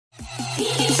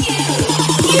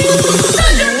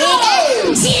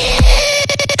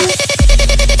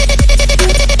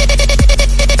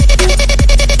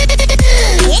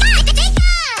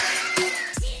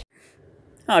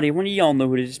Howdy, one of y'all know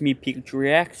who it is. It's me, Pikachu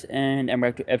Reacts, and I'm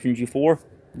back to SMG4,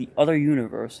 The Other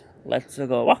Universe. Let's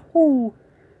go. Wahoo!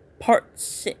 Part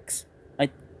 6, I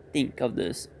think, of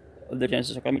this, of the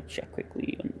Genesis arc. Let me check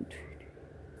quickly.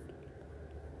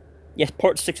 Yes,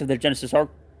 part 6 of the Genesis arc.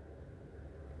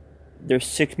 There's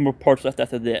 6 more parts left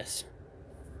after this.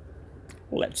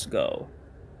 Let's go.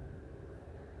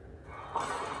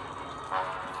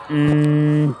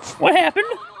 What happened?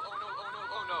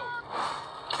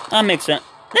 That makes sense.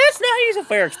 That's not how you use a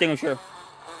fire extinguisher.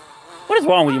 What is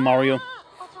wrong with you, Mario?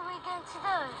 What are we going to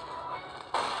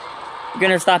do? You're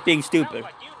gonna stop being stupid.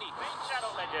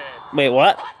 Wait,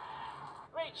 what?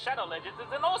 Raid Shadow Legends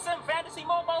is an awesome fantasy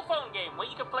mobile phone game where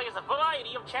you can play as a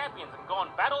variety of champions and go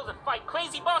on battles and fight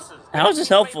crazy bosses. How is this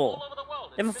helpful?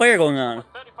 They have a fire going on.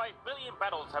 35 billion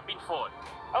battles have been fought.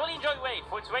 I really enjoy Raid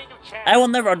for its range of champions. I will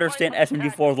never understand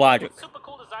SMG4's logic. Super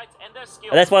cool designs and their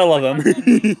skills. That's why I love him.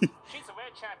 She's a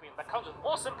rare champion that comes with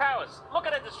awesome powers. Look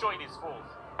at her destroy these fools.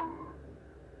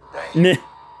 Meh.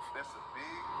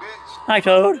 Hi,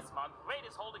 Toad. This month, Raid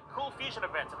is holding cool fusion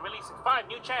events and releasing 5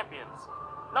 new champions.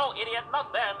 No, idiot,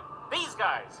 not them. These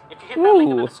guys. If you hit that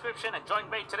link in the description and join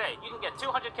Raid today, you can get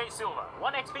 200k silver,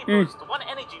 1 XP boost, 1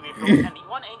 energy refill, and the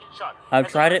 1 engine shot. I've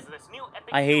tried it.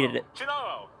 I hated it.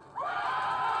 Chinoro.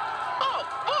 Oh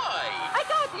boy! I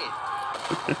got it!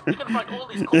 You can find all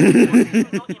these cool rewards in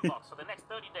your inbox for the next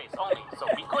 30 days only, so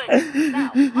be quick.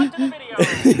 Now, onto the video!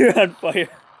 You're on fire.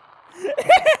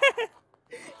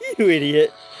 You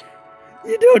idiot.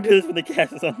 You don't do this when the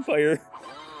cast is on fire.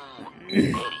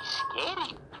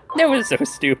 That was so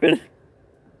stupid.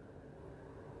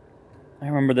 I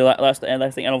remember the last thing I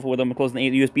don't know with them closing the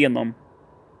USB in them.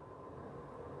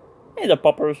 Hey, the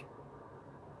puppers.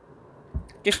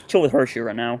 Just chill with Hershey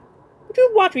right now. Would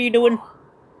you watch what you're doing?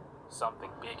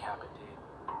 Something big happened here.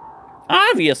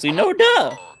 Obviously, no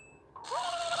duh.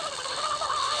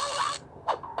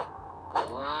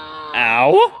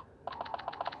 Ow.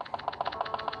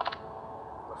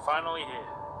 We're finally here.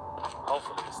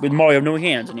 Hopefully. With Mario have no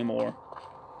hands anymore.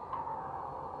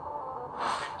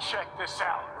 Check this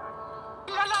out.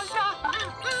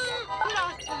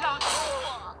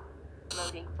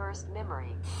 Loading first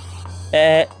memory.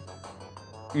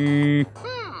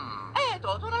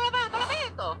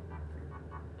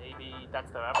 Maybe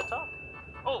that's their avatar?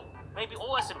 Oh, maybe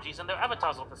all SMGs and their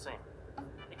avatars look the same.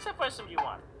 Except for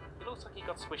SMG1. It looks like he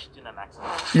got squished in an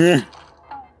accident.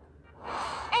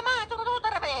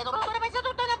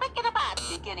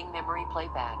 Beginning memory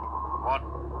playback. What?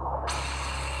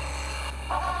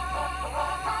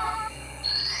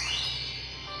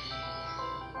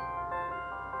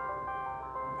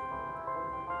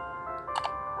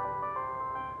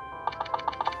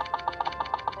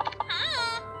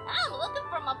 I'm looking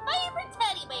for my favorite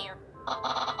teddy bear.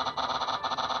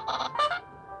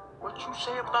 What you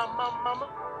say about my mama?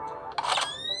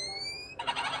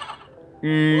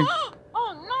 Oh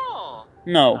no!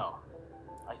 No.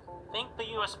 I think the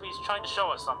USB is trying to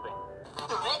show us something.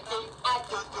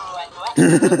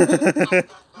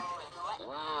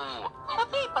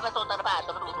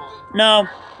 No.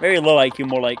 Very low IQ,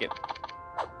 more like it.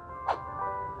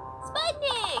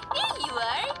 Sputnik, there you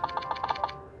are.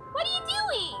 What are you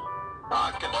doing?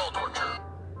 Basketball torture.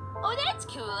 Oh, that's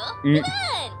cool. Come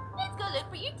on, let's go look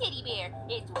for your teddy bear.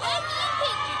 It's wacky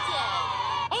adventure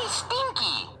time. Hey,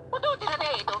 Stinky!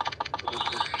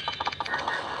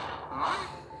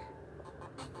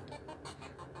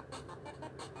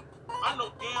 I know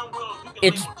damn well you can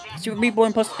It's Super Meat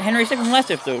Boy plus Henry Stick from last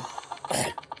episode.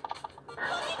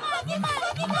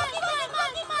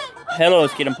 Hello,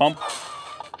 Skid and Pump.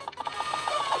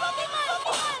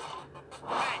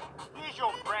 Hey, use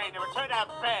your brain and return that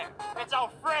bag. It's our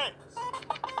friends.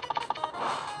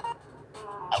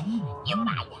 You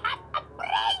might have a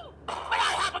brain, But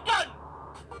I have a gun.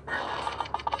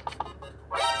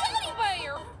 teddy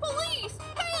bear. Police,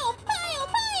 help, help,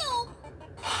 help.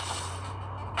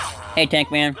 Hey,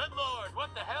 Tank Man. Good lord,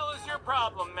 what the hell is your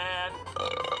problem, man?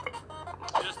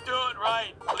 Just do it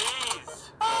right,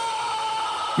 please.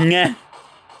 Nah.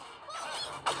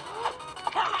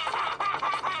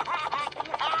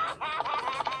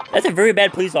 That's a very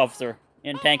bad police officer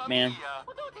and Tank Man.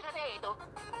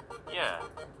 Yeah,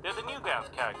 they're the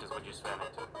Newgrounds characters we just ran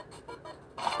into.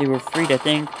 They were freed, I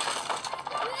think.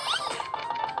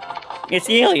 It's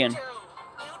the alien.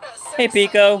 Hey,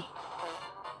 Pico.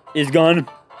 Is gone.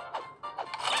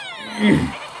 Rev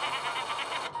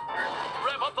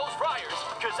up those fryers,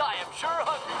 cause I am sure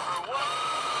hungry for one.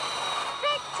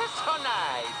 So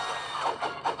nice.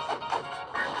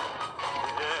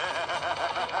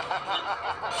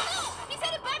 He's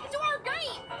headed back into our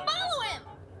game. Follow him.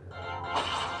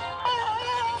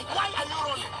 Why are you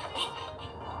running?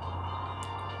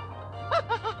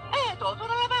 Eto,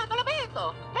 sono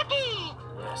l'abito. Aquí.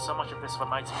 Yeah, so much of this for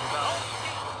lights me down.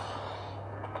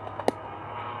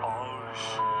 Oh,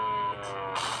 shit.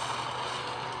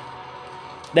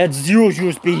 That's Zero's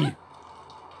USB.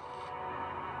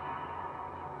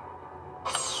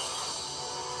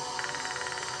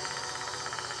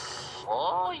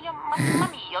 Oh, yeah, mamma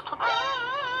mia.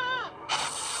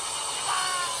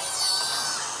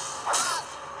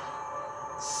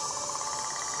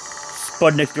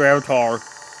 Spud next to Avatar.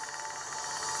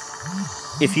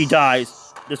 If he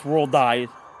dies, this world dies.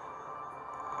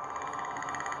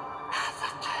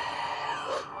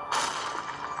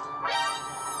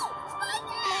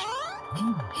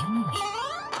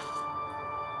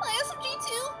 My SMG2,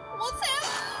 what's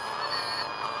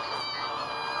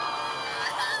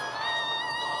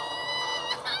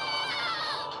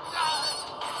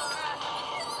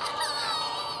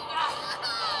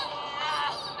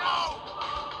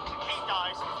Hey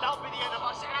guys, that'll be the end of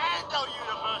us and our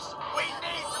universe. We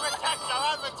need to protect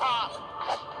our avatar.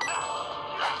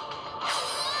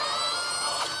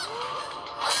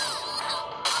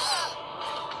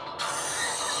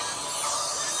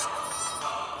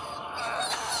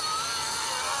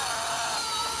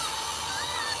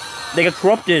 They got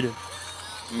corrupted.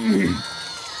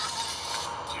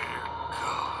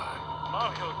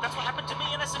 Mario, that's what happened to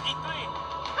me in SMG3.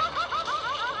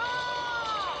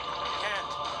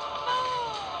 Can't.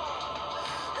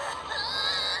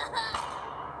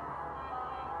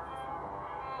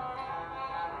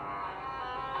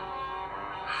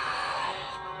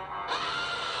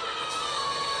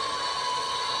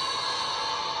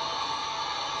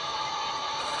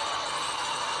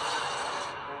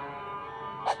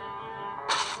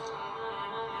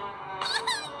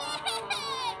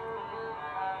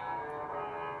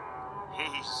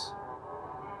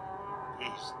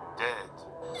 He's dead.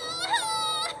 There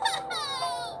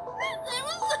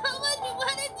was so much we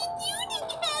wanted to do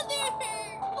together.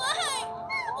 Why?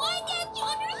 Why can't you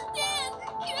understand?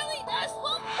 Surely dust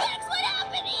won't fix what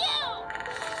happened to you.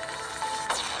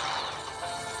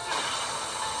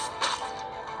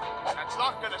 That's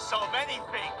not gonna solve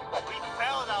anything. We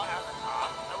failed our avatar,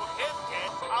 and with him dead,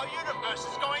 our universe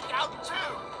is going down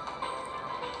too.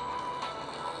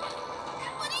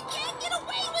 But he can't get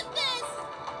away with this.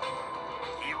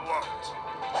 He won't.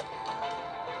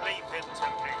 Leave him to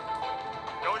me.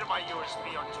 Go to my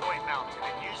USB on Toy Mountain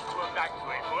and use it to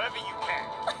evacuate whoever you can.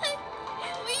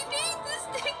 We need to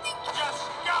stick together. Just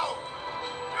go!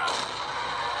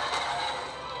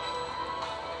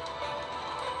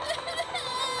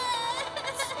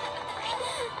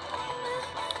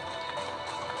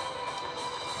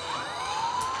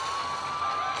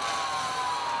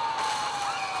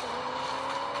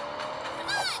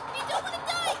 You don't want to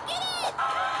die. Get in.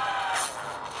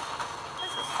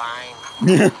 This is fine.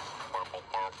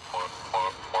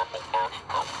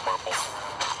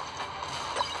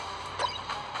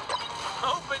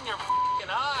 Open your f***ing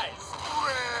eyes.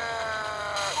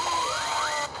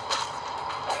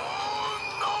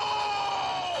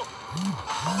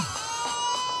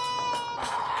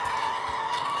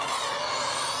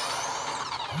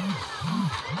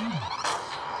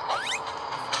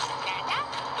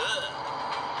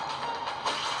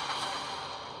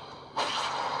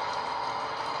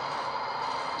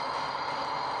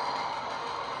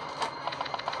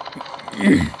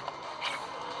 Wait,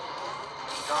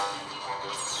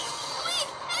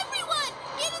 everyone,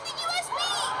 get in the USB.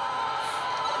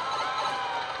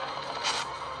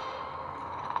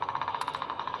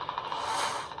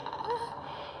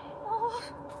 Oh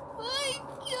my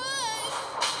God.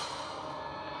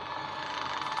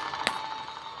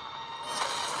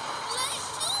 Let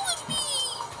go of me.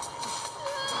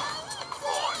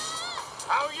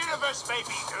 Our universe may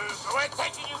be doomed, but we're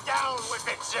taking you down with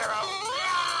it, Zero.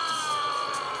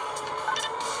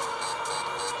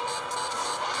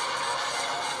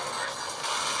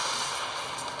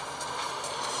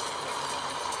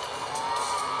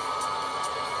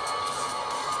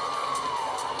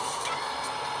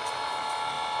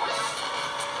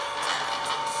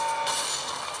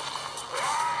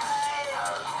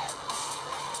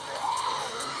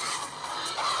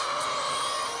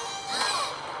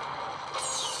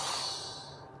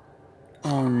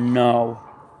 Oh no.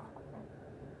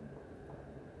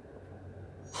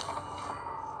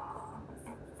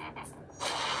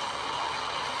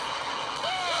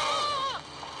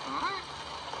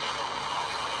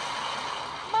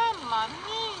 Mamma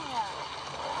mia!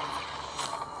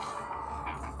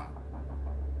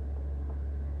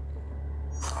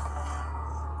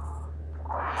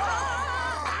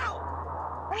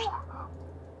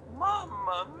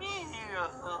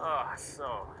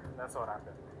 That's what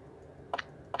happened.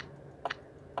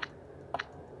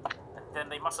 And then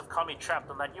they must have caught me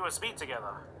trapped on that USB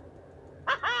together.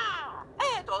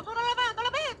 Eto, sono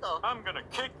lavato. I'm gonna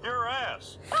kick your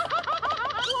ass.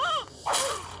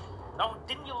 No,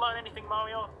 didn't you learn anything,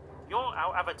 Mario? You're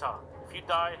our avatar. If you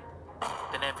die,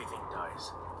 then everything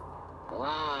dies.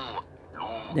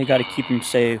 They gotta keep him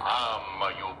safe.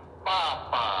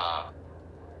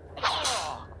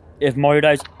 If Mario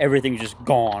dies, everything's just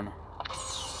gone.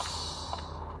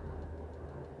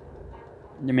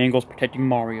 The main goal is protecting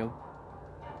Mario.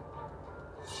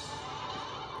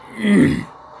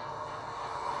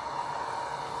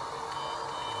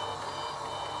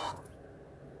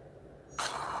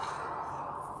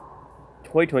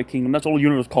 Toy Kingdom, that's what the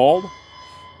unit was called?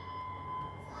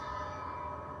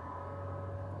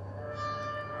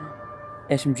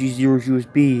 SMG4's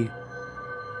USB.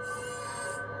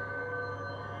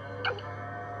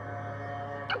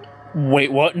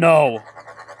 Wait, what? No!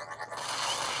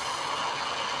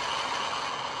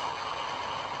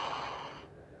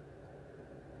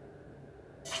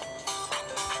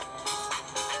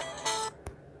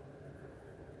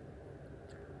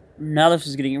 Now this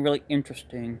is getting really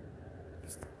interesting.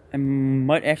 I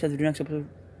might actually have to do the next episode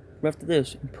after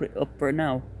this and put it up right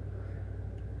now.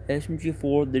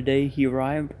 SMG4, the day he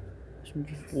arrived.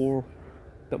 SMG4,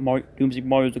 but Doomsday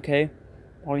Mario's okay.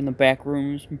 Mario in the back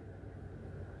rooms.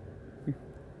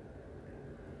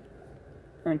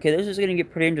 Okay, this is gonna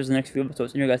get pretty interesting in the next few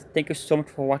episodes. Anyway, guys, thank you so much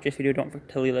for watching this video. Don't forget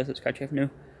to leave a like, subscribe if you're new.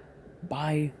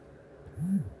 Bye.